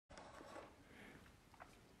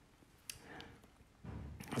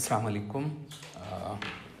Assalamu alaikum.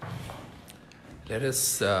 Let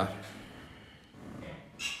us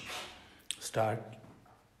start.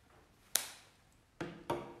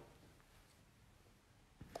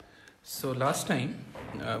 So last time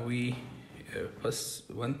we first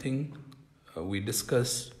one thing we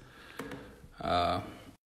discussed lab,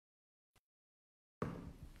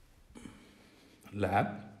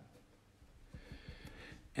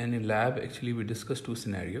 and in lab actually we discussed two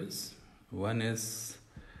scenarios. One is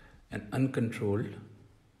an uncontrolled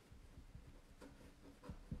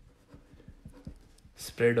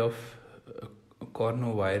spread of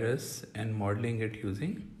coronavirus and modeling it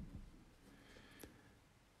using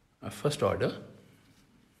a first order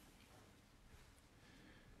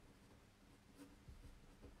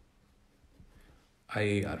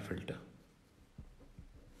IAR filter.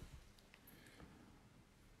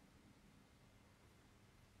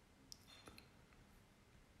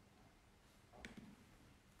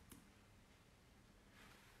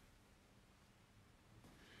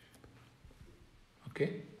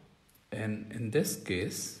 Okay, and in this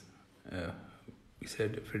case, we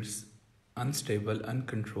said if it's unstable,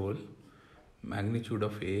 uncontrolled, magnitude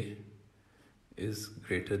of A is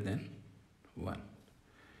greater than 1.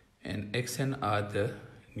 And Xn are the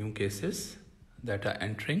new cases that are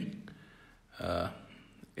entering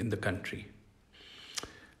in the country.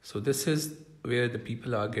 So this is where the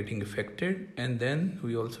people are getting affected, and then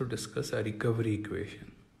we also discuss a recovery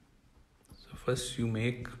equation. So first you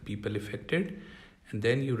make people affected, and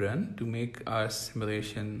then you run to make our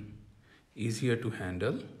simulation easier to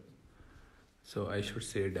handle. So I should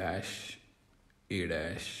say dash, A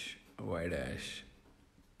dash, Y dash,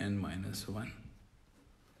 N minus 1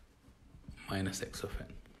 minus X of N.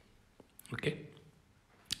 Okay.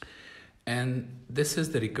 And this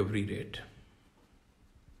is the recovery rate.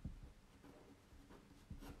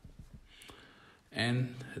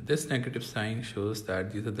 And this negative sign shows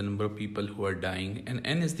that these are the number of people who are dying, and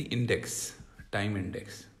N is the index, time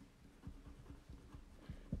index.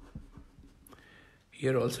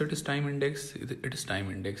 Here also it is time index, it is time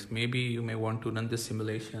index. Maybe you may want to run this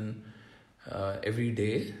simulation every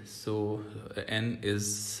day. So N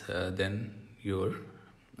is then your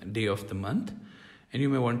day of the month, and you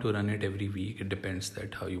may want to run it every week. It depends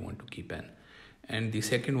that how you want to keep N. And the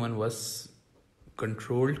second one was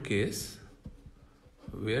controlled case,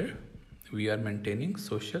 where we are maintaining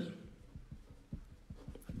social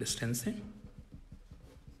distancing.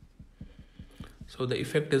 So the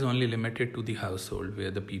effect is only limited to the household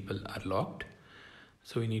where the people are locked.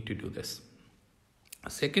 So we need to do this.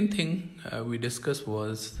 Second thing we discussed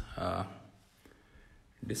was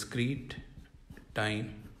discrete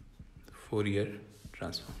time Fourier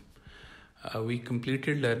transform. We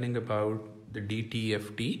completed learning about the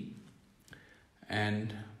DTFT,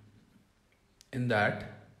 and in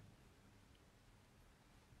that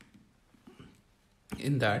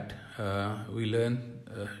we learn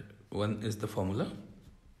one is the formula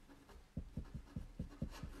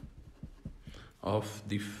of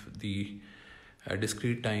the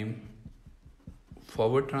discrete time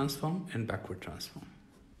forward transform and backward transform.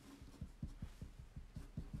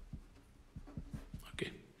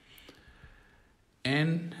 Okay,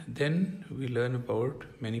 and then we learn about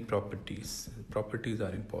many properties. Properties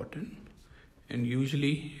are important, and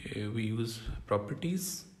usually we use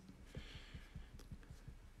properties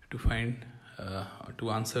to find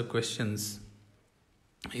to answer questions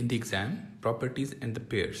in the exam, properties and the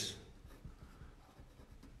pairs.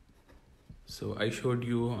 So I showed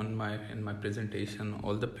you in my presentation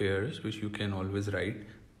all the pairs which you can always write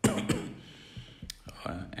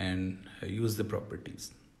and use the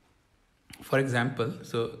properties. For example,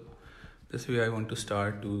 so this way I want to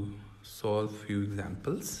start to solve few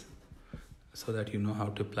examples so that you know how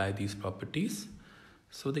to apply these properties.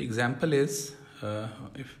 So the example is,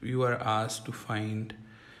 if you are asked to find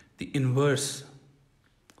the inverse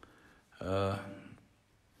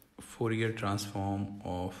Fourier transform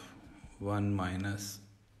of 1 minus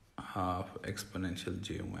half exponential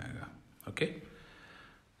j omega. Okay.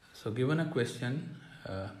 So given a question,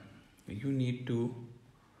 you need to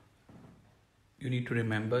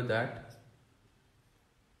remember that.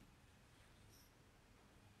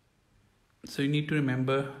 So you need to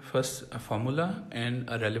remember first a formula and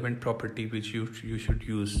a relevant property which you should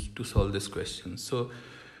use to solve this question. So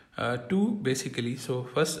two basically. So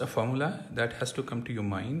first a formula that has to come to your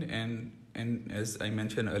mind, and as I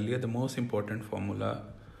mentioned earlier, the most important formula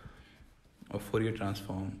of Fourier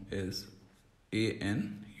transform is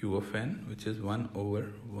an u of n, which is 1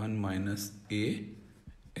 over 1 minus a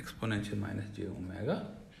exponential minus j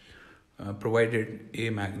omega, provided a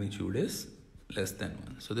magnitude is less than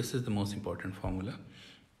 1. So this is the most important formula.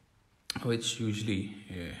 which usually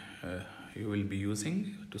you will be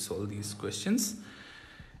using to solve these questions.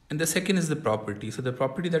 And the second is the property. So the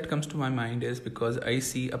property that comes to my mind is, because I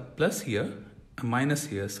see a plus here, a minus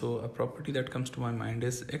here, so a property that comes to my mind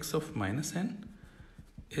is x of minus n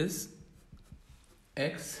is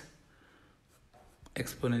x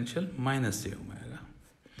exponential minus j omega.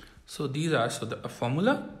 So these are a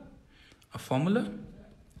formula,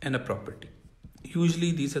 and a property.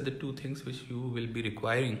 Usually these are the two things which you will be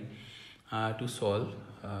requiring to solve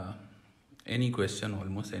any question,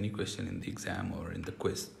 almost any question in the exam or in the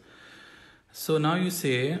quiz. So now you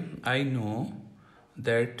say, I know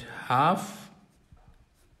that half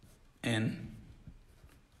n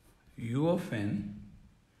u of n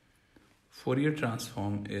Fourier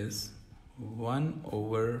transform is 1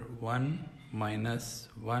 over 1 minus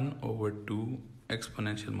 1 over 2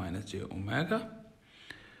 exponential minus j omega.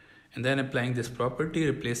 And then applying this property,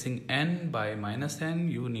 replacing n by minus n,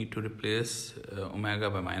 you need to replace omega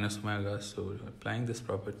by minus omega. So applying this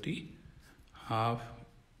property, half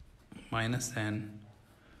minus n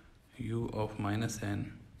u of minus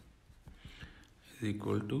n is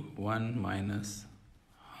equal to 1 minus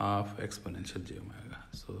half exponential j omega.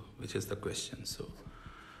 So which is the question. So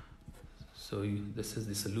this is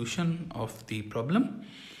the solution of the problem,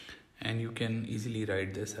 and you can easily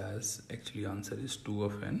write this as, actually answer is 2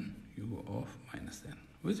 of n u of minus n,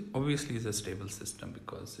 which obviously is a stable system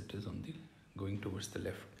because it is on the going towards the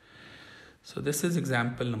left. So this is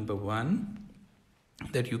example number 1,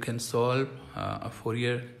 that you can solve a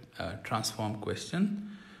Fourier transform question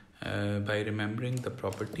by remembering the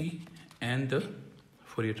property and the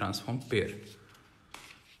Fourier transform pair.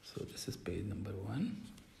 So this is page number 1.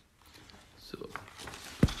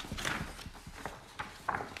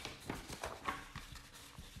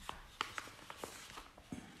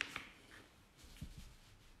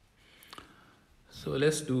 So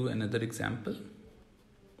let's do another example.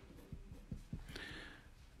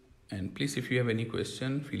 And please, if you have any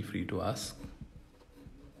question, feel free to ask.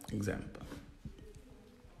 Example.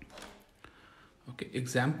 Okay,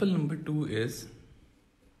 example number 2 is,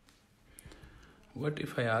 what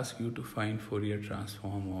if I ask you to find Fourier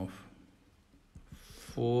transform of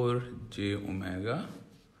 4j omega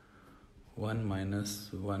 1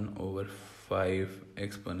 minus 1 over 5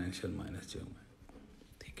 exponential minus j omega.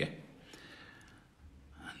 Okay.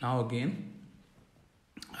 Now again,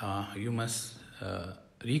 you must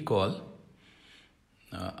recall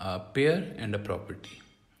a pair and a property.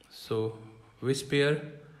 So which pair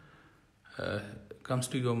comes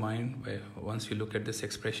to your mind once you look at this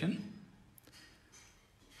expression?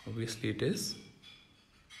 Obviously it is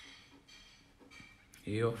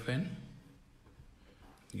a of n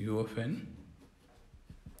u of n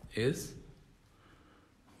is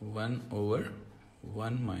 1 over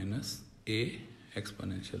 1 minus a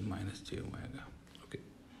exponential minus j omega. Okay,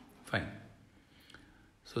 fine.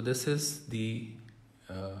 So this is the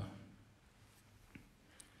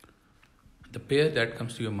pair that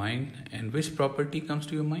comes to your mind. And which property comes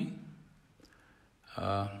to your mind?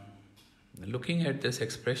 Looking at this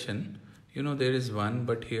expression, you know there is 1,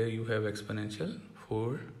 but here you have exponential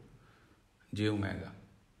 4 j omega.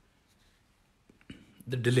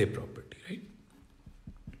 The delay property, right?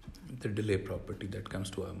 The delay property that comes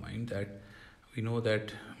to our mind, that we know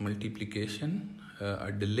that multiplication,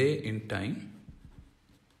 a delay in time,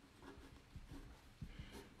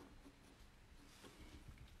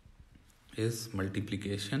 is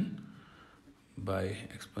multiplication by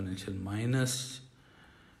exponential minus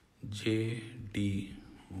j d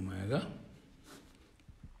omega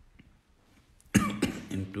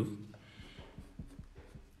into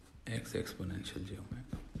x exponential j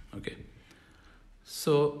omega. Okay.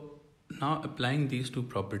 So now applying these two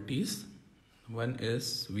properties, one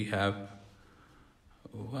is we have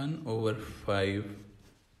 1 over 5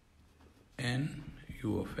 n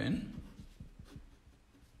u of n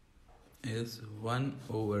is 1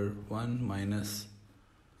 over 1 minus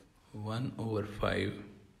 1 over 5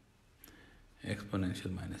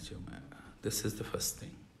 exponential minus j omega. This is the first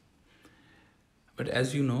thing. But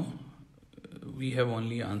as you know, we have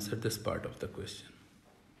only answered this part of the question.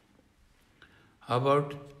 How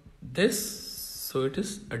about this? So it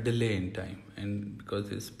is a delay in time, and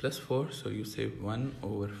because it's plus 4, so you say 1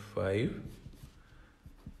 over 5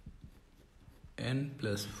 n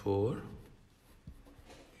plus 4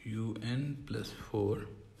 un plus 4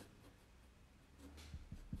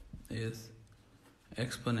 is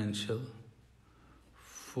exponential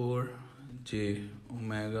 4j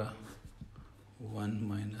omega 1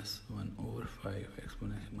 minus 1 over 5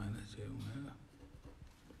 exponential minus j omega.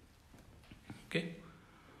 Okay.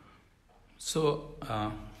 So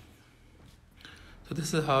So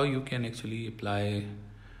this is how you can actually apply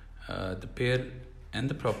the pair and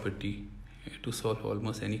the property to solve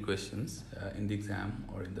almost any questions in the exam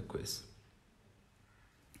or in the quiz.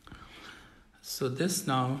 So this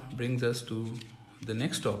now brings us to the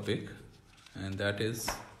next topic, and that is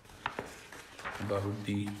about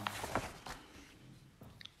the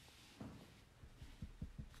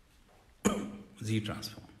Z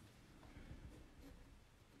transform.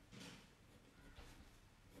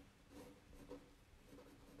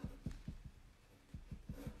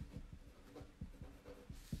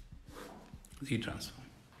 Z transform.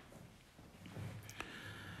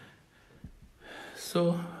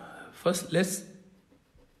 So first let's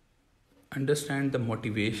understand the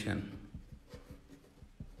motivation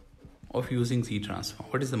of using Z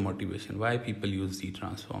transform. What is the motivation? Why people use Z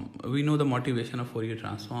transform? We know the motivation of Fourier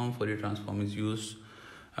transform. Fourier transform is used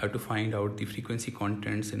to find out the frequency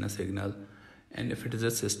contents in a signal, and if it is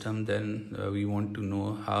a system, then we want to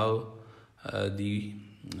know how the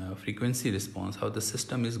frequency response, how the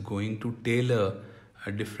system is going to tailor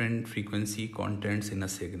different frequency contents in a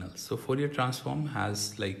signal. So Fourier transform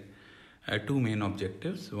has like two main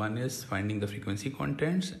objectives. One is finding the frequency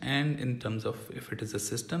contents, and in terms of if it is a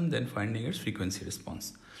system, then finding its frequency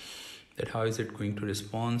response. That how is it going to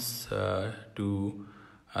respond to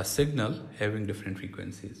a signal having different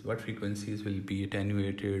frequencies. What frequencies will be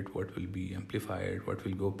attenuated, what will be amplified, what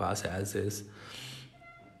will go past as is.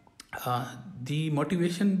 The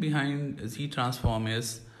motivation behind Z transform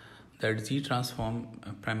is that Z transform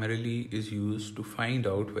primarily is used to find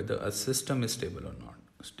out whether a system is stable or not.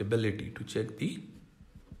 Stability, to check the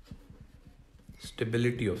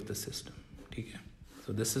stability of the system. Okay.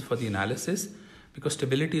 So this is for the analysis, because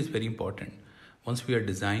stability is very important. Once we are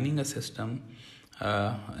designing a system,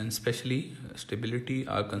 and especially stability,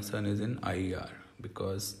 our concern is in IER,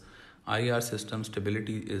 because IER system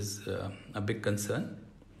stability is a big concern.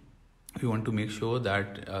 We want to make sure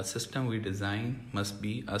that a system we design must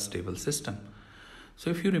be a stable system. So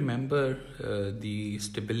if you remember the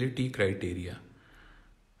stability criteria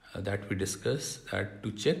that we discussed, that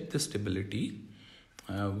to check the stability,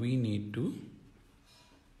 we need to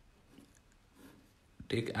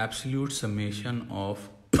take absolute summation of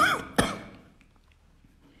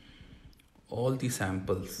all the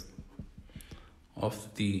samples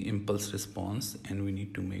of the impulse response, and we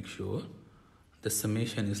need to make sure the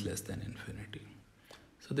summation is less than infinity.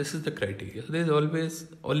 So this is the criteria. So there is always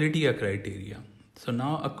already a criteria. So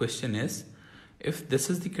now a question is, if this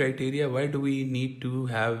is the criteria, why do we need to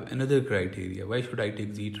have another criteria? Why should I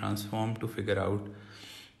take Z transform to figure out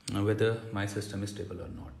whether my system is stable or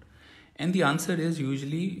not? And the answer is,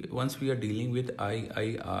 usually once we are dealing with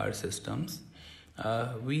IIR systems,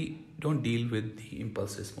 we don't deal with the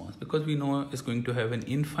impulse response, because we know it's going to have an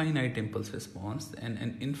infinite impulse response, and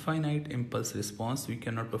an infinite impulse response we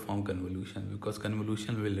cannot perform convolution, because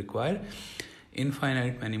convolution will require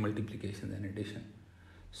infinite many multiplications and addition.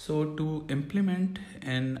 So to implement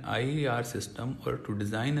an IER system, or to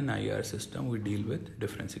design an IER system, we deal with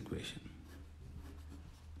difference equation.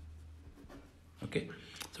 Okay,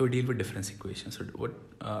 so we deal with difference equation. So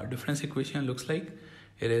what difference equation looks like?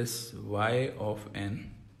 It is y of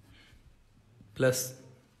n plus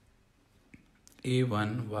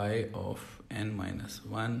a1 y of n minus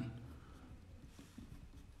 1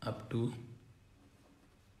 up to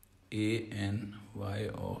a n y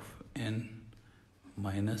of n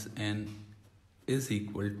minus n is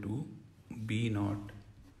equal to b naught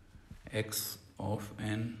x of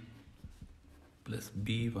n plus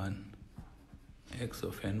b1 x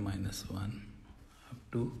of n minus 1 up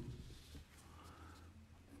to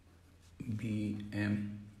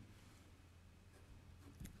bm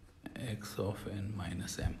x of n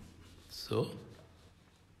minus m. So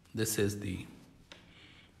this is the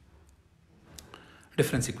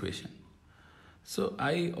difference equation. So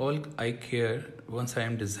I care, once I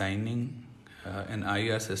am designing an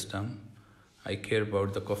IR system, I care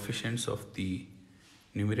about the coefficients of the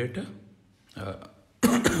numerator,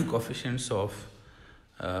 coefficients of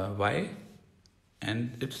y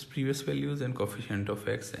and its previous values, and coefficient of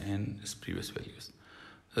x and its previous values.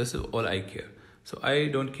 So this is all I care. So I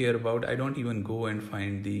don't even go and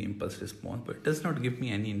find the impulse response, but it does not give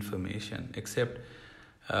me any information, except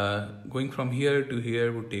going from here to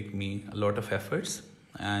here would take me a lot of efforts,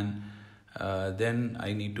 and then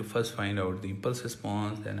I need to first find out the impulse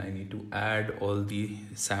response, then I need to add all the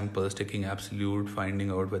samples, taking absolute,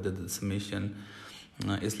 finding out whether the summation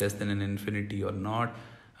is less than an infinity or not,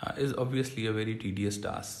 is obviously a very tedious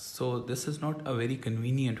task. So this is not a very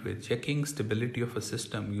convenient way. Checking stability of a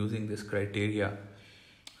system using this criteria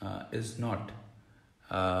is not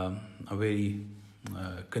a very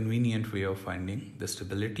convenient way of finding the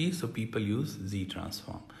stability, so people use Z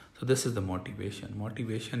transform. So this is the motivation.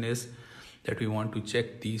 Motivation is that we want to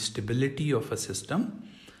check the stability of a system,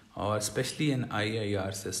 or especially an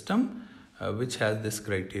IIR system, which has this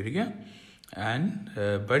criteria. And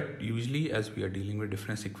but usually as we are dealing with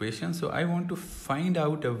difference equations, so I want to find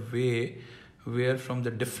out a way where from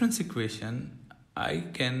the difference equation I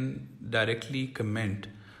can directly comment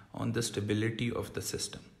on the stability of the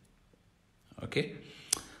system. Okay,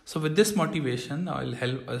 so with this motivation, I'll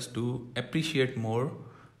help us to appreciate more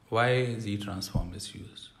why Z transform is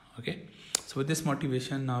used. Okay, so with this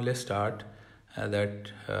motivation, now let's start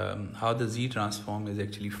how the Z transform is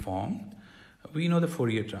actually formed. We know the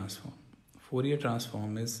Fourier transform. Fourier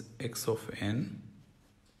transform is x of n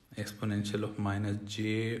exponential of minus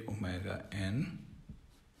j omega n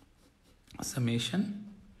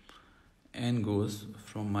summation n goes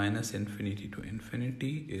from minus infinity to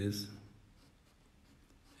infinity is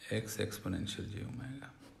x exponential j omega.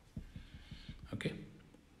 Okay,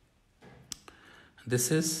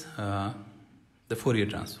 this is the Fourier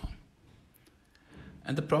transform.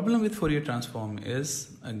 And the problem with Fourier transform is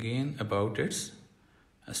again about its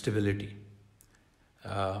stability,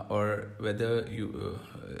 or whether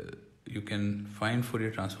you can find Fourier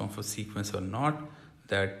transform for sequence or not.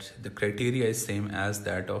 That the criteria is same as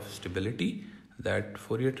that of stability, that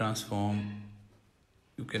Fourier transform,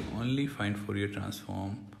 you can only find Fourier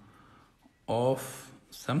transform of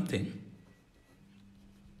something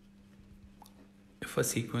if a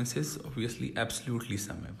sequence is obviously absolutely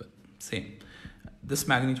summable. Same. This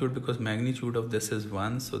magnitude, because magnitude of this is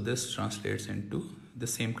 1, so this translates into the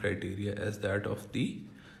same criteria as that of the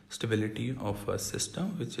stability of a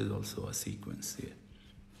system, which is also a sequence here.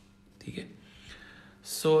 Okay?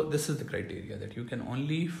 So this is the criteria, that you can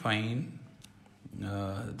only find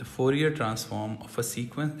the Fourier transform of a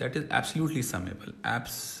sequence that is absolutely summable.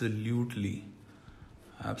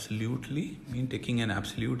 Absolutely mean taking an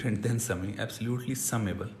absolute and then summing. Absolutely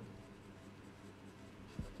summable.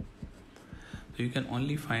 So you can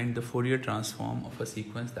only find the Fourier transform of a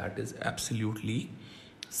sequence that is absolutely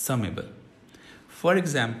summable. For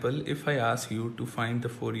example, if I ask you to find the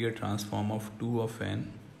Fourier transform of 2 of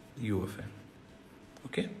n u of n,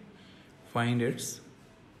 okay, find its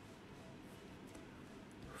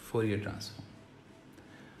Fourier transform.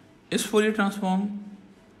 Its Fourier transform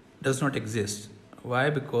does not exist. Why?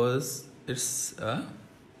 Because it's a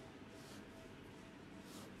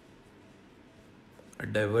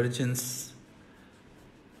divergence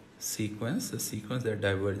sequence, a sequence that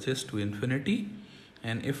diverges to infinity.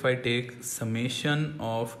 And if I take summation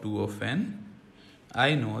of 2 of n,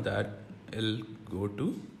 I know that it'll go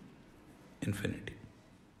to infinity.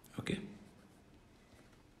 Okay.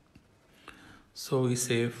 So we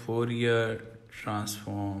say Fourier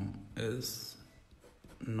transform is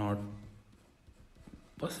not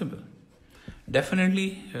possible.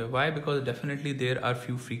 Definitely, why? Because definitely there are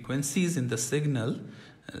few frequencies in the signal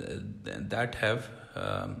that have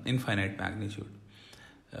infinite magnitude.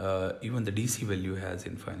 Even the DC value has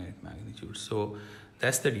infinite magnitude. So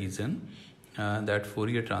that's the reason that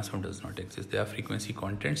Fourier transform does not exist. There are frequency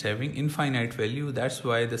contents having infinite value. That's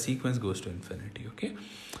why the sequence goes to infinity. Okay,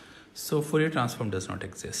 so Fourier transform does not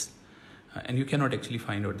exist, and you cannot actually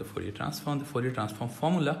find out the Fourier transform. The Fourier transform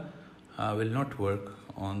formula will not work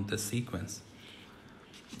on the sequence.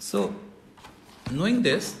 So knowing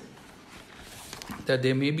this, that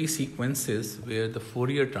there may be sequences where the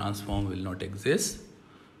Fourier transform will not exist,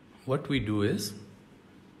 what we do is,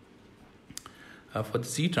 for the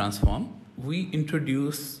Z transform, we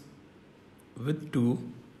introduce with 2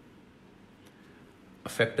 a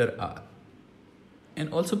factor R.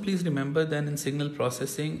 And also please remember that in signal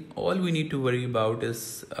processing, all we need to worry about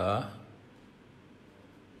is an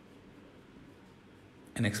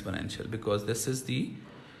exponential, because this is the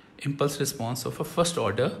impulse response of a first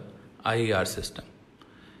order IER system.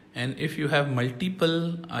 And if you have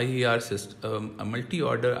multiple IER system, a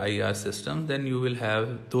multi-order IER system, then you will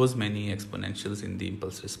have those many exponentials in the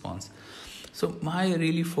impulse response. So my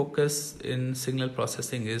really focus in signal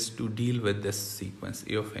processing is to deal with this sequence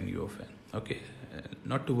A of n, U of n. Okay,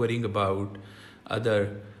 not to worrying about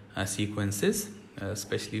other sequences,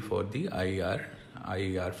 especially for the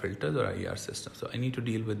IER filters or IER systems. So I need to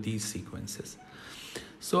deal with these sequences.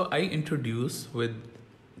 So I introduce with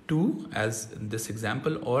 2 as this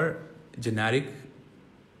example, or generic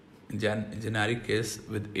case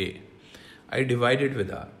with A. I divide it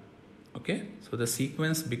with R. Okay, so the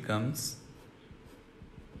sequence becomes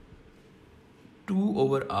 2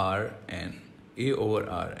 over R n, A over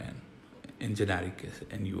R n in generic case,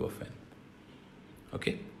 and U of n.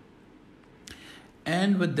 Okay,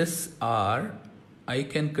 and with this R, I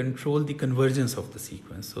can control the convergence of the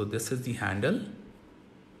sequence. So this is the handle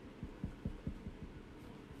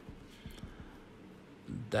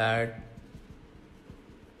that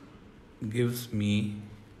gives me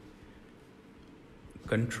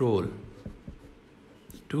control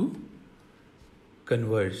to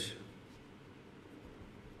converge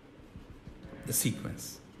the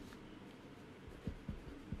sequence.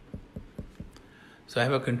 So I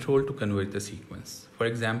have a control to converge the sequence. For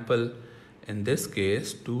example, in this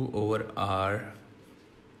case, 2 over r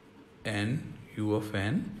n u of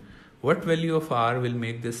n, what value of r will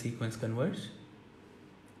make this sequence converge?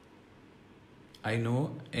 I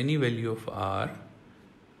know any value of r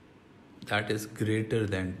that is greater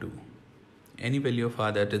than 2. Any value of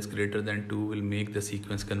r that is greater than 2 will make the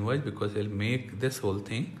sequence converge, because it will make this whole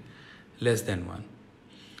thing less than 1.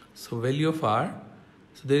 So value of r,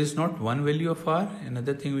 so there is not one value of r.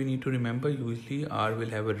 Another thing we need to remember, usually r will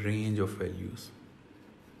have a range of values.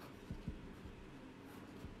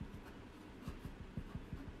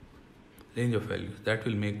 Range of values that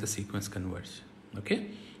will make the sequence converge. Okay.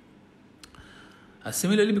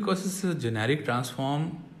 Similarly, because this is a generic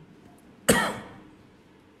transform,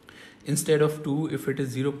 instead of 2, if it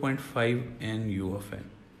is 0.5 n u of n,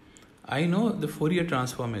 I know the Fourier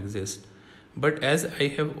transform exists, but as I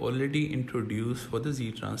have already introduced for the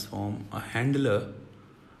Z transform a handler,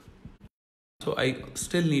 so I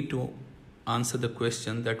still need to answer the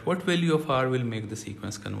question that what value of r will make the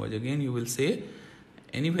sequence converge. Again, you will say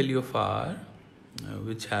any value of r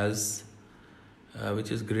which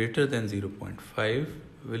is greater than 0.5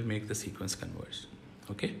 will make the sequence converge.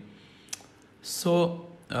 Okay, so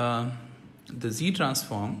the Z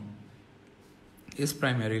transform is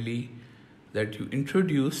primarily that you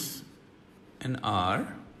introduce an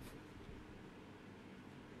r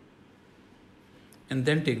and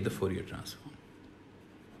then take the Fourier transform.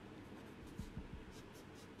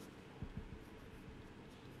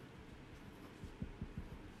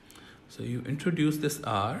 So you introduce this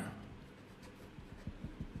r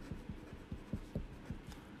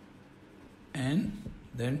and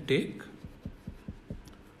then take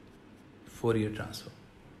Fourier transform.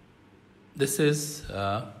 This is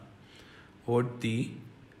what the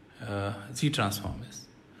Z transform is.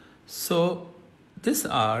 So this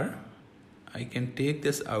r, I can take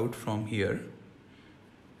this out from here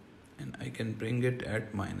and I can bring it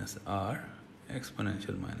at minus r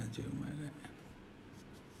exponential minus j omega n.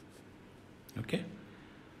 Okay.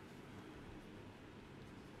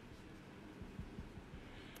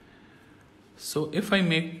 So if I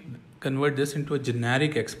convert this into a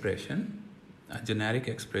generic expression,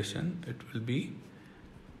 it will be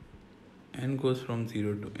n goes from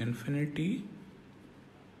 0 to infinity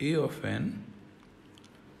a of n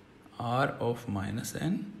r of minus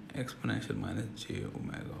n exponential minus j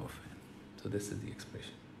omega of n. So this is the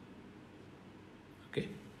expression. Okay,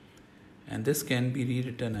 and this can be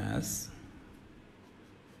rewritten as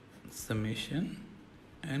summation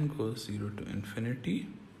n goes 0 to infinity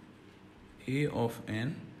a of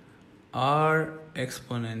n r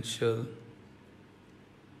exponential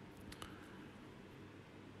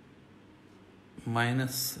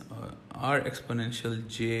minus r exponential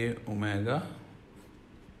j omega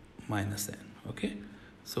minus n. Okay,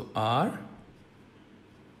 so r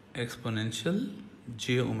exponential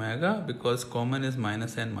j omega, because common is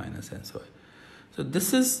minus n. So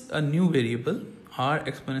this is a new variable, r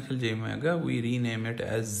exponential j omega. We rename it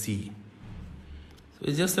as z. So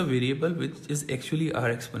it's just a variable which is actually r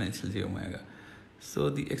exponential j omega. So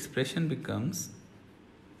the expression becomes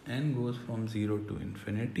n goes from 0 to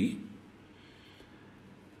infinity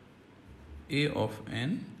a of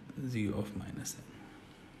n z of minus n.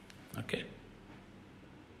 Okay.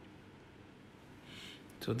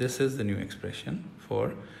 So this is the new expression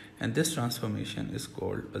for, and this transformation is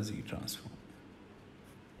called a Z transform.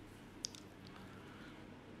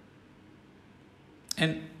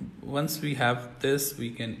 And once we have this,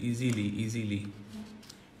 we can easily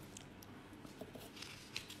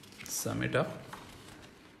sum it up.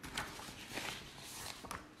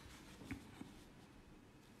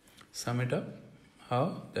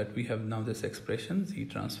 How? That we have now this expression Z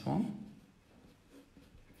transform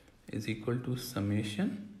is equal to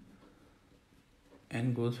summation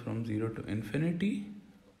n goes from 0 to infinity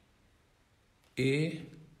a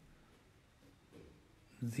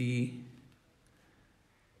z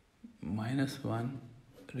minus 1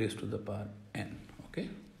 raised to the power n. Okay,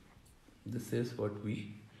 this is what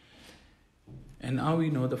we, and now we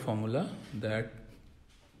know the formula that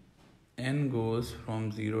n goes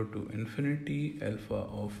from 0 to infinity alpha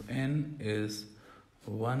of n is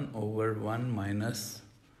 1 over 1 minus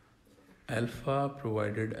alpha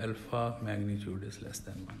provided alpha magnitude is less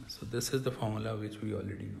than 1. So this is the formula which we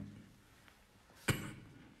already know.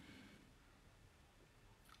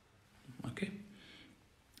 Okay.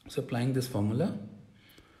 So applying this formula,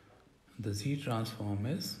 the Z transform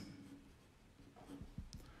is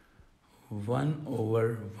 1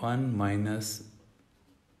 over 1 minus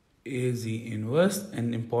AZ inverse,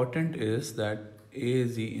 and important is that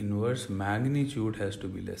AZ inverse magnitude has to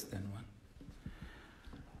be less than 1.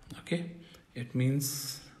 Okay, it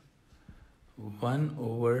means 1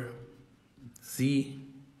 over Z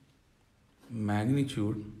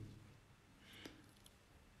magnitude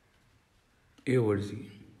A over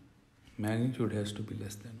Z magnitude has to be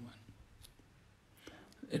less than 1.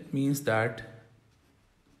 It means that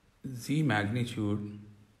Z magnitude,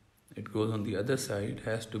 it goes on the other side,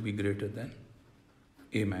 has to be greater than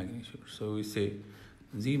A magnitude. So we say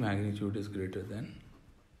Z magnitude is greater than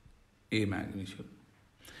A magnitude.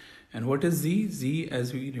 And what is Z? Z,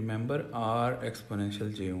 as we remember, R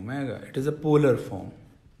exponential j omega. It is a polar form.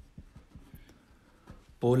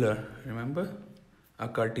 Polar, remember? A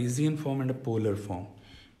Cartesian form and a polar form,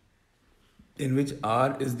 in which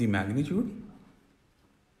R is the magnitude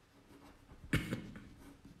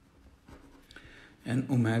and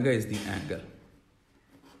omega is the angle.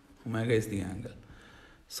 Omega is the angle.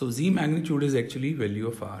 So Z magnitude is actually value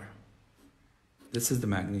of R. This is the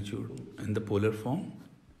magnitude in the polar form.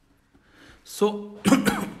 So,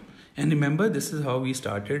 and remember, this is how we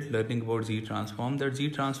started learning about Z transform. That Z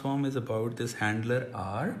transform is about this handler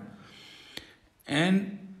R,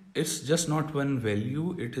 and it's just not one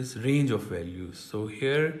value, it is range of values. So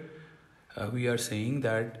here we are saying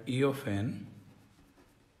that A of n,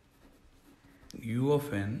 U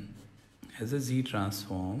of n has a Z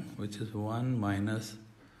transform which is 1 minus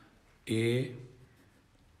A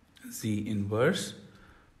Z inverse,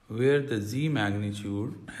 where the Z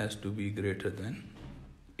magnitude has to be greater than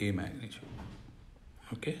A magnitude.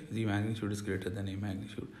 Okay, Z magnitude is greater than A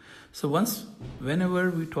magnitude. So whenever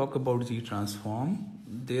we talk about Z transform,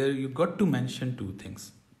 there you got to mention two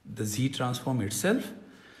things: the Z transform itself,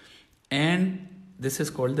 and this is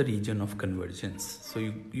called the region of convergence. So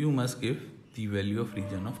you must give the value of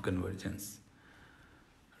region of convergence.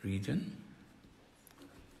 Region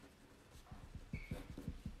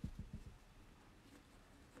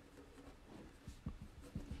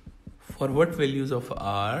for what values of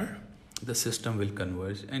R the system will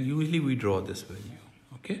converge, and usually we draw this value.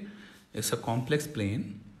 Okay, it's a complex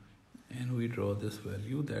plane and we draw this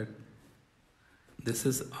value that this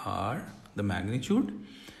is R, the magnitude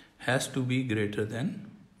has to be greater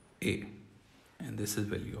than A, and this is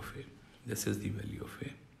value of A. This is the value of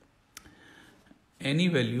A. Any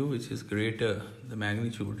value which is greater, the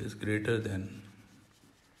magnitude is greater than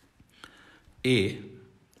A.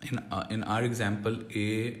 In our example,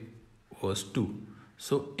 A was 2.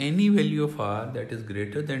 So any value of R that is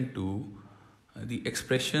greater than 2, the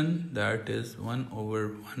expression that is 1 over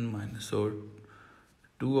 1 minus, so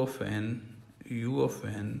 2 of n, U of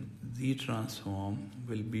n, Z transform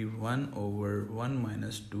will be 1 over 1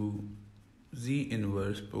 minus 2 Z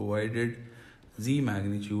inverse, provided Z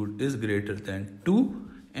magnitude is greater than 2,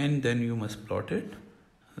 and then you must plot it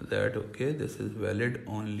that okay, this is valid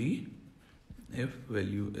only if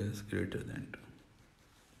value is greater than 2.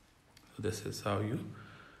 So this is how you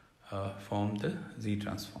form the Z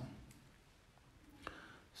transform.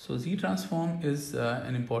 So Z transform is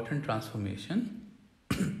an important transformation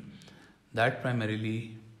that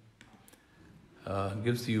primarily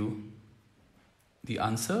gives you the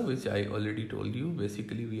answer, which I already told you.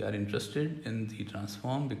 Basically, we are interested in the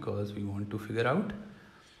transform because we want to figure out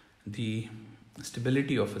the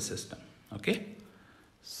stability of a system. Okay,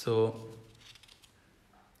 so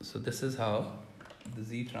this is how the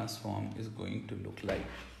Z transform is going to look like.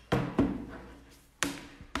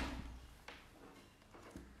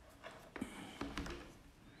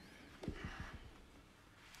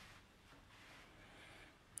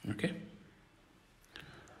 Okay.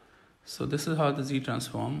 So this is how the Z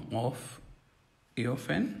transform of A of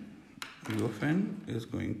n, U of n is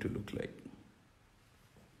going to look like.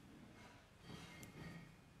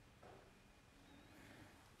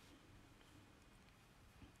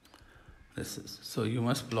 This is, so you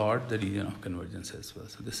must plot the region of convergence as well.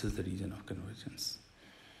 So this is the region of convergence.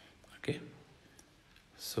 Okay.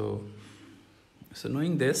 So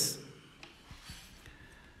knowing this,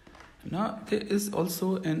 now there is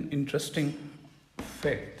also an interesting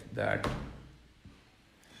fact that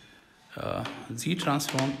Z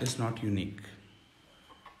transform is not unique.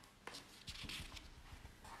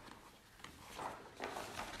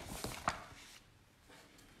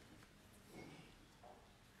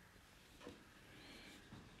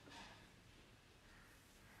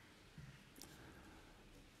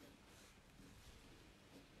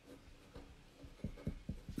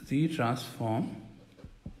 Z transform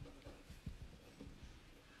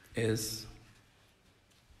is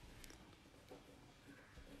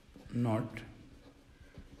not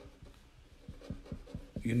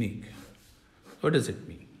unique. What does it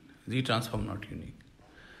mean? Z transform not unique.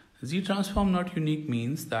 Z transform not unique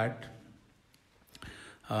means that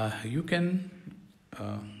you can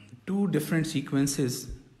two different sequences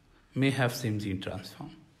may have same Z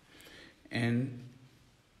transform, and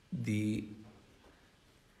the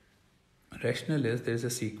rationale is there is a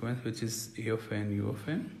sequence which is A of n, U of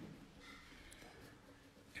n.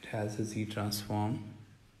 It has a Z transform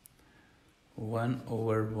 1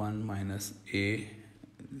 over 1 minus A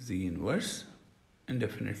Z inverse, and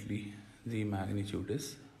definitely Z magnitude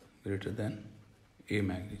is greater than A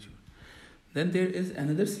magnitude. Then there is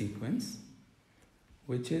another sequence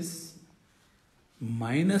which is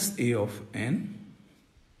minus A of n,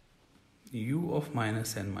 U of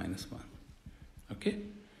minus n minus 1. Okay?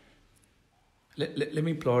 Let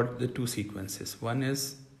me plot the two sequences. One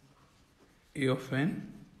is A of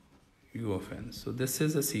n, U of n. So this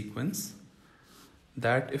is a sequence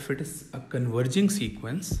that if it is a converging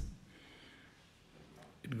sequence,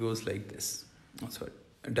 it goes like this. Oh, sorry,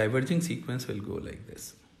 a diverging sequence will go like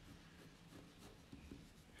this.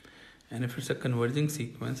 And if it's a converging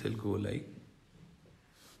sequence, it will go like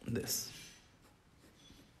this.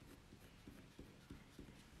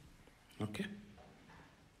 Okay.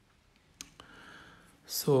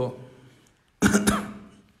 So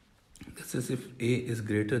this is if A is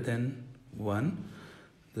greater than 1.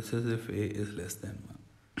 This is if A is less than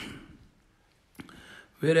 1.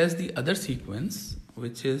 Whereas the other sequence,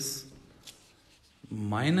 which is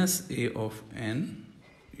minus A of n,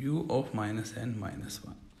 U of minus n minus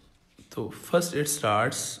 1. So first it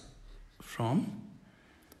starts from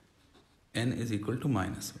n is equal to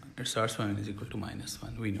minus 1. It starts from n is equal to minus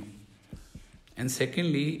 1, we know. And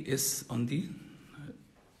secondly is on the,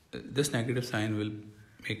 this negative sign will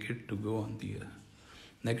make it to go on the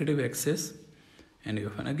negative axis. And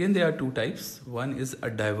again there are two types. One is a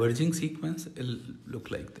diverging sequence. It will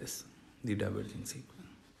look like this, the diverging sequence.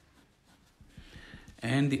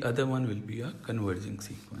 And the other one will be a converging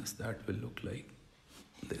sequence that will look like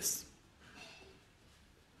this.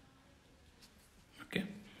 Okay,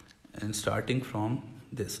 and starting from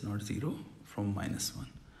this, not 0, from minus 1.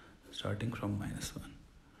 Starting from minus 1.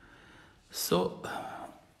 So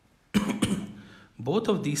both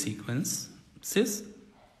of these sequences,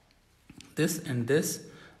 this and this,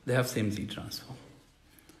 they have same Z transform.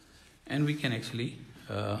 And we can actually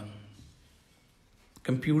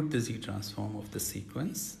compute the Z transform of the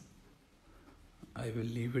sequence. I will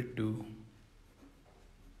leave it to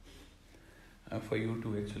for you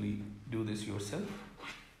to actually do this yourself.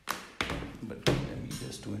 But let me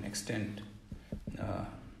just to an extent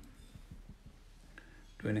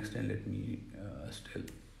let me still.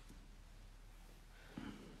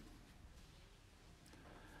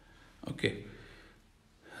 Okay,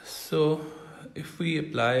 so if we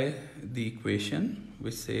apply the equation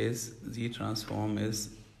which says Z transform is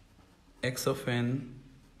x of n,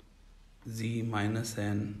 Z minus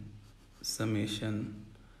n, summation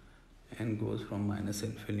n goes from minus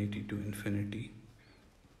infinity to infinity.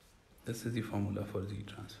 This is the formula for Z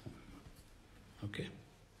transform. Okay,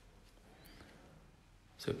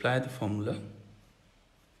 so apply the formula.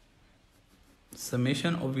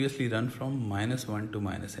 Summation obviously run from minus 1 to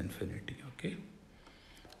minus infinity. Okay,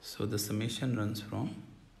 so the summation runs from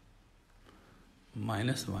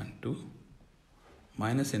minus 1 to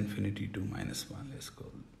minus infinity to minus 1. Let's go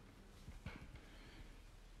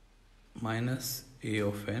minus A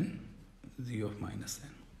of n, Z of minus n.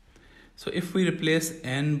 So if we replace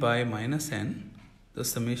n by minus n, the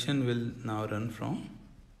summation will now run from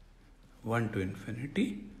 1 to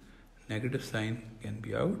infinity. Negative sign can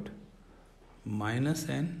be out. Minus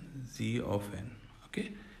n, Z of n.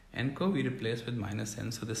 Okay, n ko we replace with minus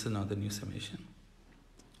n, so this is now the new summation.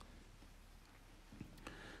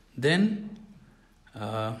 Then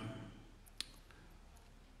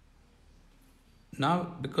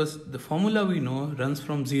now, because the formula we know runs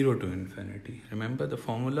from 0 to infinity. Remember, the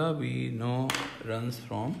formula we know runs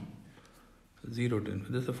from 0 to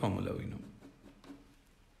infinity. This is the formula we know.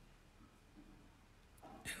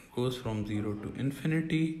 It goes from 0 to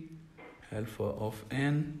infinity. Alpha of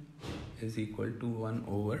n is equal to 1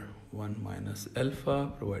 over 1 minus alpha,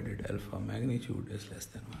 provided alpha magnitude is less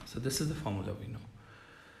than 1. So this is the formula we know.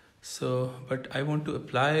 So, but I want to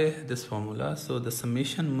apply this formula. So the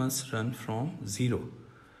summation must run from 0.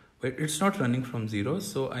 But it's not running from 0.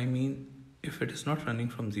 So I mean, if it is not running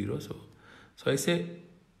from 0, so I say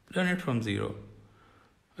run it from 0.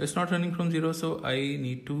 It's not running from 0, so I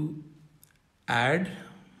need to add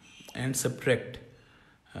and subtract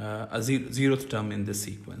a zeroth term in this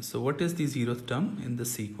sequence. So what is the zeroth term in the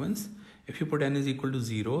sequence? If you put n is equal to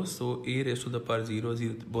 0, so a raised to the power 0,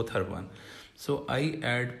 both are 1. So I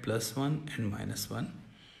add +1 and -1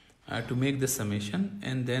 to make the summation,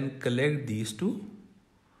 and then collect these two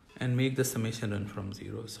and make the summation run from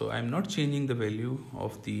 0. So I'm not changing the value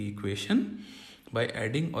of the equation by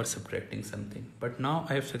adding or subtracting something. But now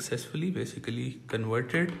I have successfully basically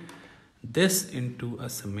converted this into a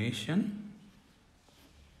summation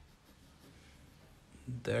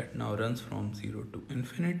that now runs from 0 to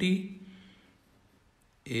infinity,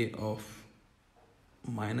 a of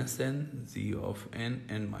 -n, z of n,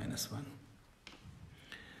 and -1.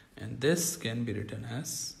 And this can be written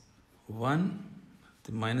as 1,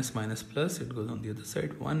 the minus minus plus, it goes on the other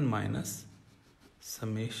side, 1 minus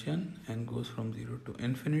summation and goes from 0 to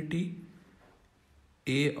infinity,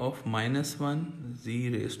 a of -1, z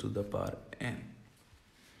raised to the power n.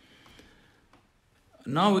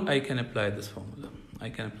 Now I can apply this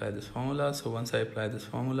formula. So once I apply this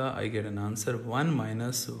formula, I get an answer 1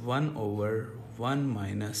 minus 1 over 1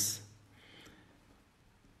 minus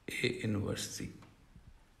a inverse z.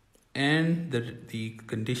 And the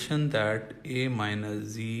condition that a minus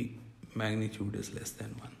z magnitude is less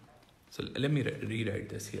than 1. So let me rewrite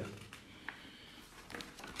this here.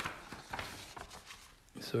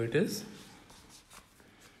 So it is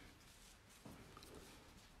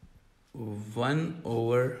 1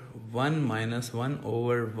 over 1 minus 1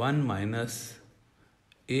 over 1 minus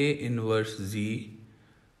a inverse z,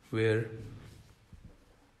 where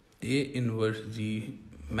a inverse z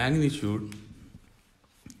magnitude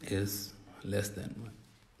is less than 1.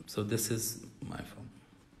 So this is my form.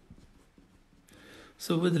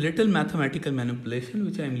 So with little mathematical manipulation,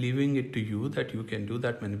 which I am leaving it to you, that you can do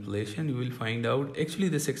that manipulation, you will find out actually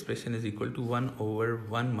this expression is equal to 1 over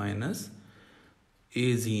 1 minus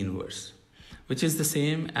a z inverse, which is the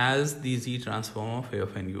same as the z transform of a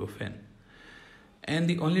of n u of n. And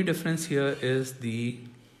the only difference here is the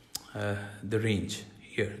range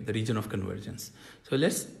here, the region of convergence. So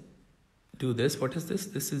let's do this. What is this?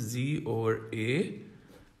 This is z over a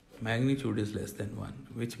magnitude is less than 1,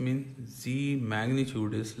 which means z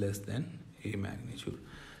magnitude is less than a magnitude.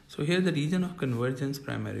 So here the region of convergence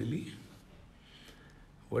primarily,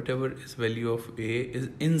 whatever is value of a is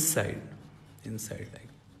inside like,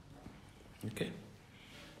 okay.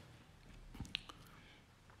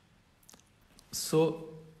 So,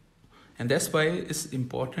 and that's why it's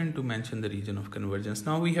important to mention the region of convergence.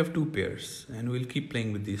 Now we have two pairs and we'll keep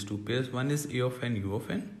playing with these two pairs. One is a of n, u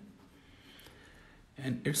of n,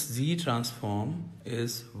 and its z transform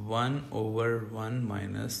is 1 over 1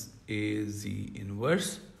 minus a z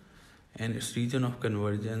inverse, and its region of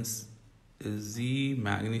convergence is z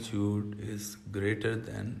magnitude is greater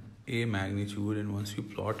than a magnitude, and once you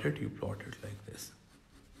plot it like this.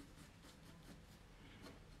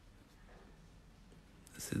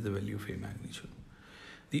 This is the value of a magnitude.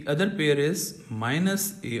 The other pair is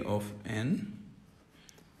minus a of n,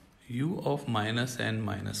 u of minus n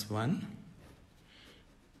minus 1,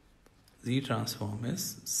 z transform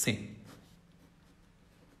is same,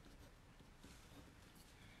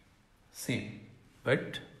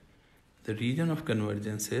 but the region of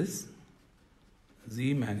convergence is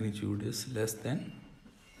z magnitude is less than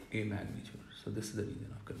a magnitude. So this is the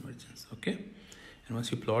region of convergence, okay? And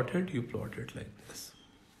once you plot it like this.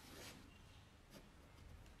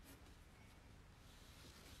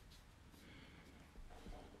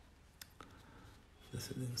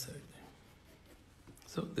 This is inside.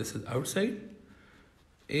 So this is outside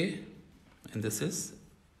a and this is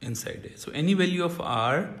inside a. So any value of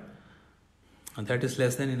r that is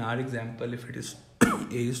less than, in our example, if it is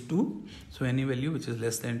a is 2, so any value which is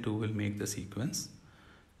less than 2 will make the sequence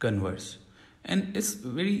converge. And it's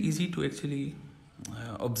very easy to actually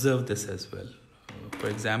observe this as well. For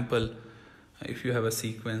example, if you have a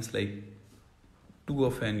sequence like 2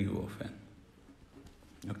 of n, u of n,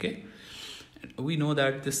 okay? We know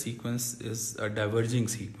that this sequence is a diverging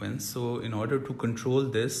sequence. So in order to control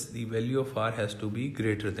this, the value of r has to be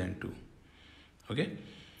greater than 2. Okay.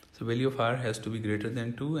 So value of r has to be greater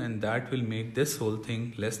than 2, and that will make this whole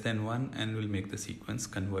thing less than 1 and will make the sequence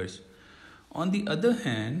converge. On the other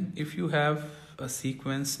hand, if you have a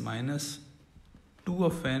sequence minus 2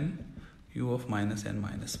 of n, u of minus n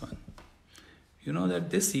minus 1, you know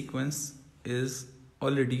that this sequence is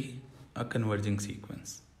already a converging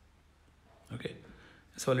sequence. Okay,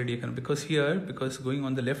 it's already a because going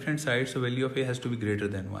on the left hand side, so value of a has to be greater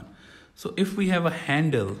than 1. So if we have a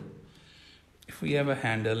handle,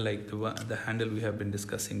 like the handle we have been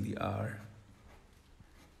discussing, the r,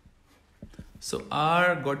 So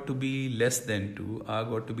r got to be less than 2, r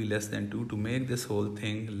got to be less than 2 to make this whole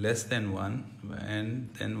thing less than 1, and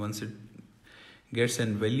then once it gets a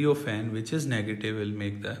value of n which is negative, will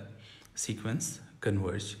make the sequence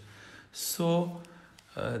converge. So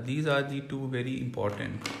these are the two very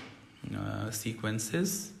important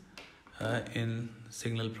sequences in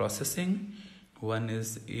signal processing. One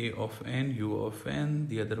is a of n, u of n,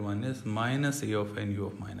 the other one is minus a of n, u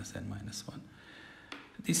of minus n minus 1.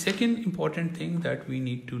 The second important thing that we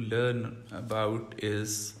need to learn about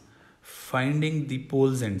is finding the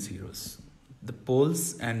poles and zeros. The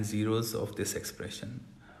poles and zeros of this expression.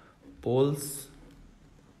 Poles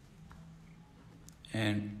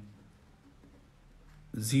and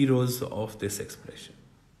zeros of this expression.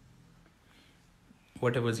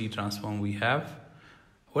 Whatever z transform we have.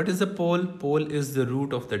 What is the pole? Pole is the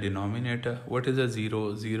root of the denominator. What is a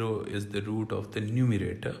zero? Zero is the root of the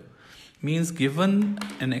numerator. Means given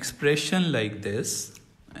an expression like this,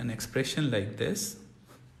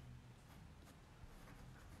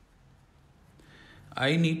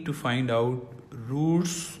 I need to find out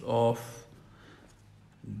roots of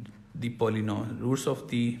the polynomial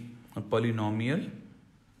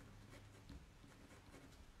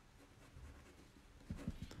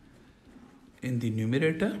in the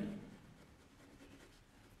numerator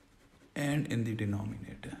and in the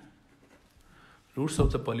denominator. Roots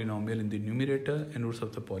of the polynomial in the numerator and roots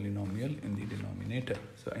of the polynomial in the denominator.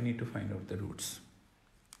 So I need to find out the roots.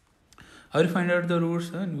 How to find out the roots?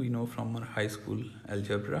 And we know from our high school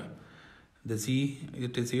algebra, the z,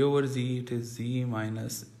 it is a over z, it is z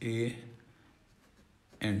minus a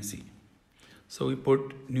and z. So we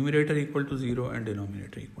put numerator equal to 0 and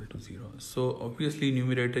denominator equal to 0. So obviously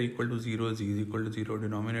numerator equal to 0, z is equal to 0,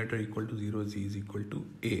 denominator equal to 0, z is equal to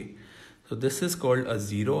a. So this is called a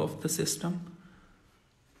zero of the system,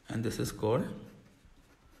 and this is called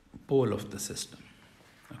pole of the system.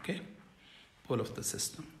 Okay, pole of the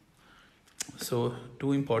system. So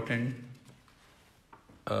two important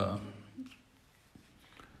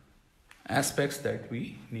aspects that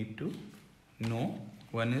we need to know.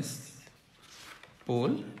 One is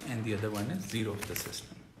pole and the other one is zero of the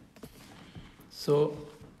system. So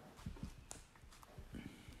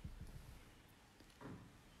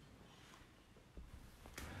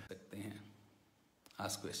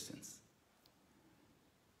ask questions.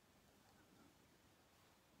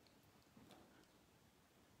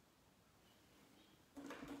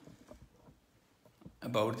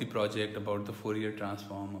 About the project, about the Fourier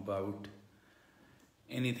transform, about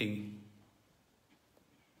anything.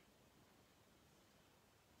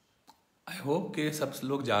 I hope कि सब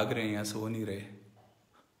लोग जाग रहे हैं या सो नहीं रहे.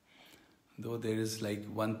 Though there is like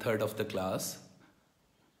 1/3 of the class.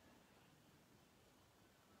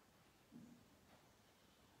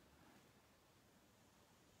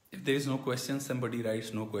 If there is no question, somebody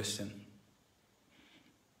writes no question.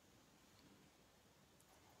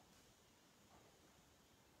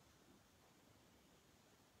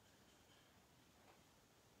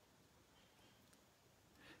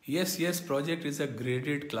 Yes, project is a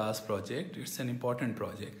graded class project. It's an important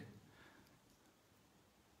project.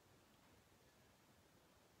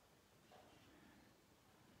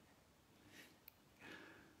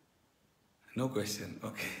 No question,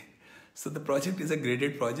 okay. So the project is a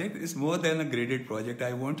graded project. It's more than a graded project.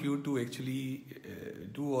 I want you to actually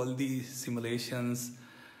do all the simulations.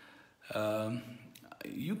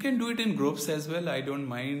 You can do it in groups as well. I don't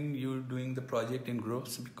mind you doing the project in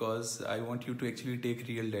groups because I want you to actually take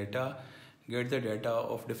real data, get the data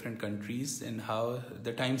of different countries and how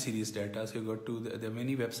the time series data. So you go to there are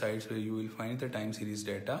many websites where you will find the time series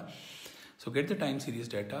data. So get the time series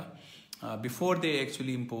data before they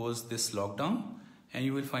actually impose this lockdown, and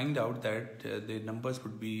you will find out that the numbers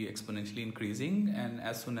would be exponentially increasing, and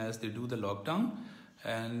as soon as they do the lockdown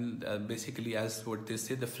and basically as what they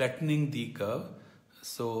say, the flattening the curve.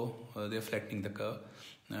 So they're flattening the curve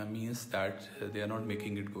means that they are not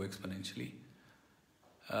making it go exponentially.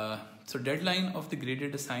 So deadline of the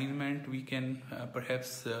graded assignment, we can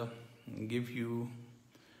perhaps give you,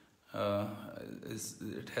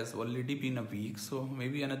 it has already been a week, so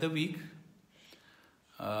maybe another week,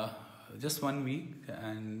 just 1 week,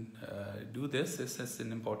 and do this. This is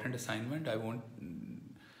an important assignment. I want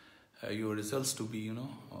your results to be,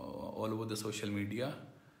 all over the social media.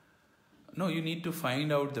 No, you need to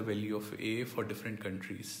find out the value of A for different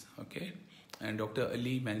countries, okay? And Dr.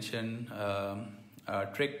 Ali mentioned a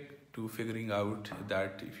trick to figuring out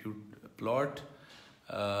that if you plot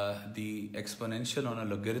the exponential on a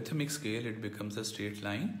logarithmic scale, it becomes a straight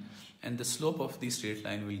line, and the slope of the straight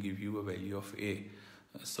line will give you a value of A.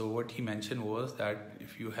 So what he mentioned was that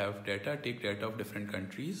if you have data, take data of different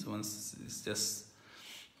countries. Once it's just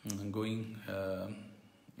going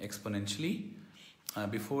exponentially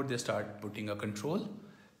before they start putting a control,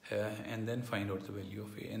 and then find out the value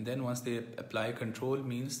of A. And then once they apply control,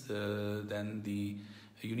 means then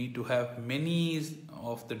you need to have many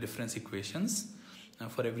of the difference equations.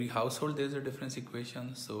 For every household there's a difference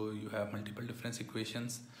equation, so you have multiple difference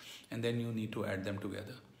equations, and then you need to add them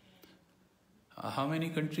together. How many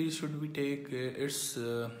countries should we take? It's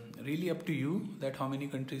really up to you that how many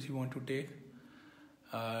countries you want to take.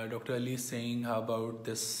 Dr. Ali is saying, how about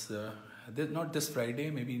this, not this Friday,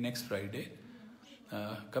 maybe next Friday.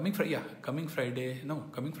 Coming Friday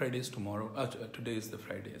is tomorrow. Today is the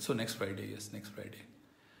Friday. So next Friday, yes, next Friday.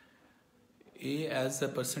 A as a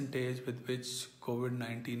percentage with which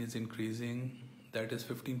COVID-19 is increasing, that is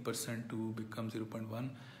 15% to become 0.1.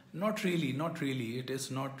 Not really. It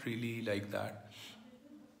is not really like that.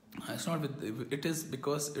 It's not. It is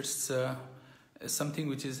because it's something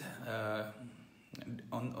which is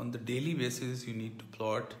on the daily basis. You need to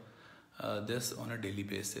plot this on a daily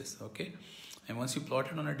basis. Okay, and once you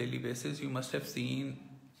plot it on a daily basis, you must have seen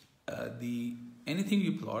anything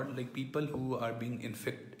you plot, like people who are being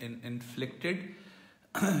inflicted.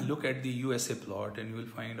 Look at the USA plot, and you will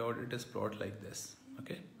find out it is plot like this.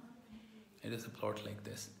 Okay, it is a plot like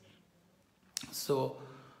this. So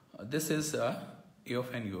this is A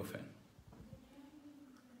of n, U of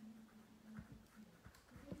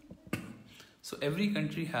n. So every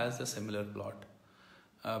country has a similar plot,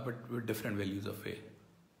 but with different values of A.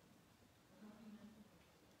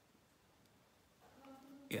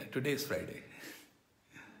 Yeah, today is Friday.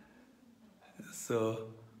 So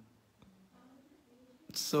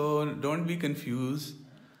don't be confused.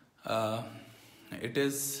 It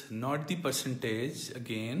is not the percentage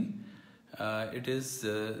again. It is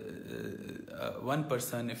one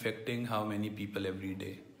person affecting how many people every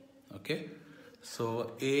day. Okay,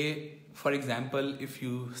 so A, for example, if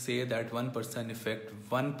you say that one person affect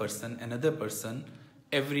one person, another person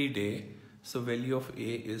every day, so value of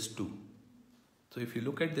A is 2. So if you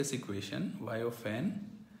look at this equation, y of n,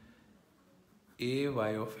 A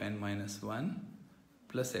y of n minus 1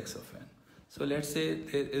 plus x of n. So let's say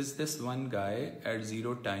there is this one guy at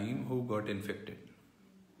 0 time who got infected.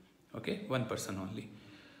 Okay, one person only.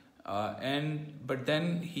 But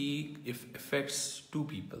then he affects 2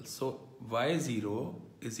 people. So y0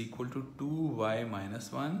 is equal to 2y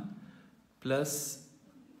minus 1 plus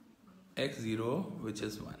x0, which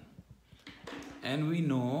is 1. And we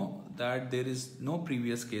know that there is no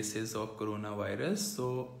previous cases of coronavirus.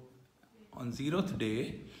 So on 0th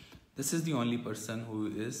day, this is the only person who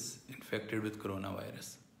is infected with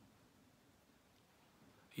coronavirus.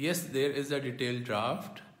 Yes, there is a detailed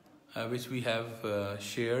draft which we have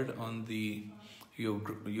shared on your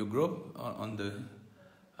group on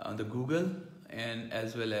the Google, and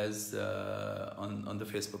as well as on the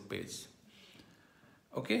Facebook page.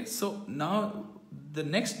 Okay, so now the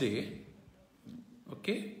next day,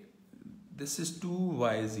 okay, this is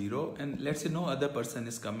 2y0, and let's say no other person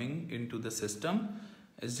is coming into the system.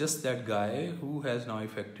 It's just that guy who has now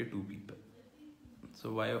affected 2 people.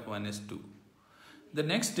 So y of 1 is 2. The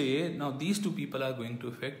next day, now these 2 people are going to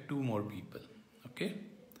affect 2 more people. Okay,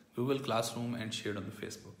 Google Classroom and shared on the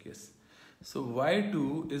Facebook. Yes. So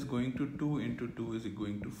y2 is going to 2 into 2 is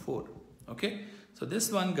going to 4. Okay, so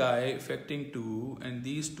this one guy affecting 2, and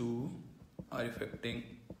these 2 are affecting,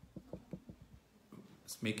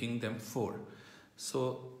 making them 4.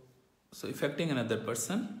 So affecting another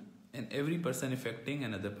person, and every person affecting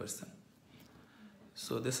another person.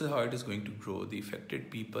 So this is how it is going to grow. The affected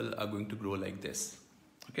people are going to grow like this.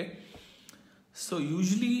 Okay, so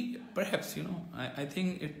usually perhaps I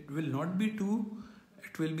think it will not be 2,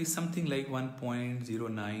 it will be something like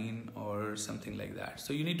 1.09 or something like that.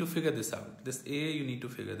 So you need to figure this out. This A, you need to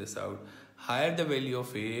figure this out. Higher the value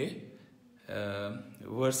of A,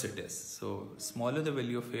 worse it is. So smaller the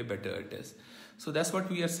value of A, better it is. So that's what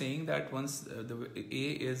we are saying, that once the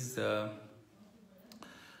A is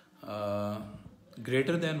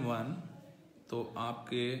greater than 1, so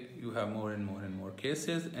you have more and more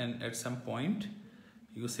cases, and at some point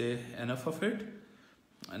you say enough of it.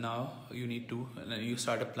 And now you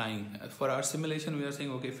start applying. For our simulation, we are saying,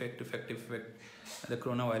 okay, effect. The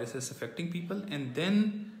coronavirus is affecting people, and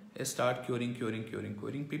then start curing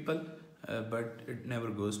people. But it never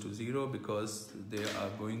goes to 0, because there are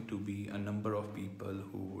going to be a number of people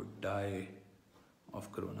who would die of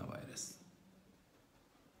coronavirus.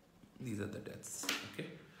 These are the deaths. Okay,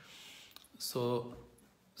 so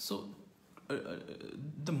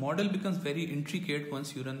the model becomes very intricate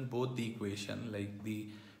once you run both the equation, like the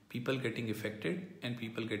people getting affected and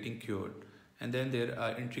people getting cured, and then there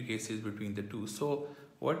are intricacies between the two. So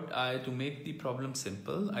to make the problem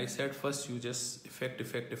simple, I said first you just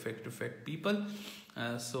affect people.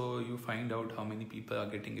 So you find out how many people are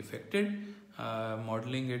getting affected,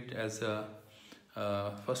 modeling it as a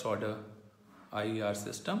first order IER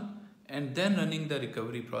system, and then running the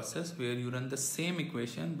recovery process where you run the same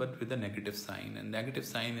equation but with a negative sign, and negative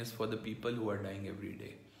sign is for the people who are dying every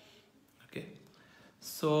day. Okay,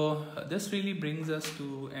 so this really brings us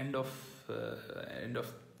to end of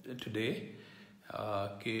today.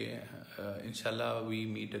 Inshallah we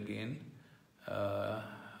meet again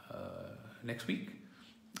next week,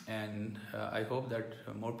 and I hope that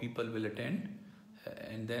more people will attend,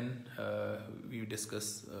 and then we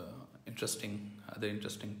discuss other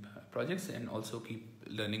interesting projects, and also keep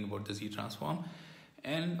learning about the Z transform.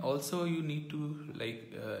 And also you need to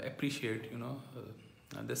appreciate,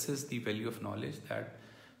 this is the value of knowledge, that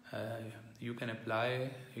you can apply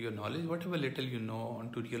your knowledge, whatever little you know,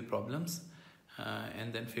 onto real problems,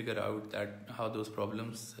 and then figure out that how those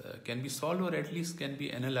problems can be solved, or at least can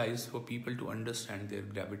be analyzed for people to understand their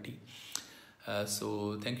gravity.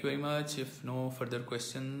 So thank you very much. If no further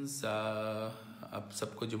questions, आप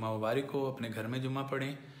सबको जुमा मुबारक हो. अपने घर में जुमा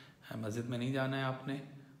पढ़ें, मस्जिद में नहीं जाना है आपने,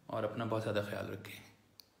 और अपना बहुत ज़्यादा ख्याल रखें.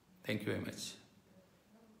 Thank you very much.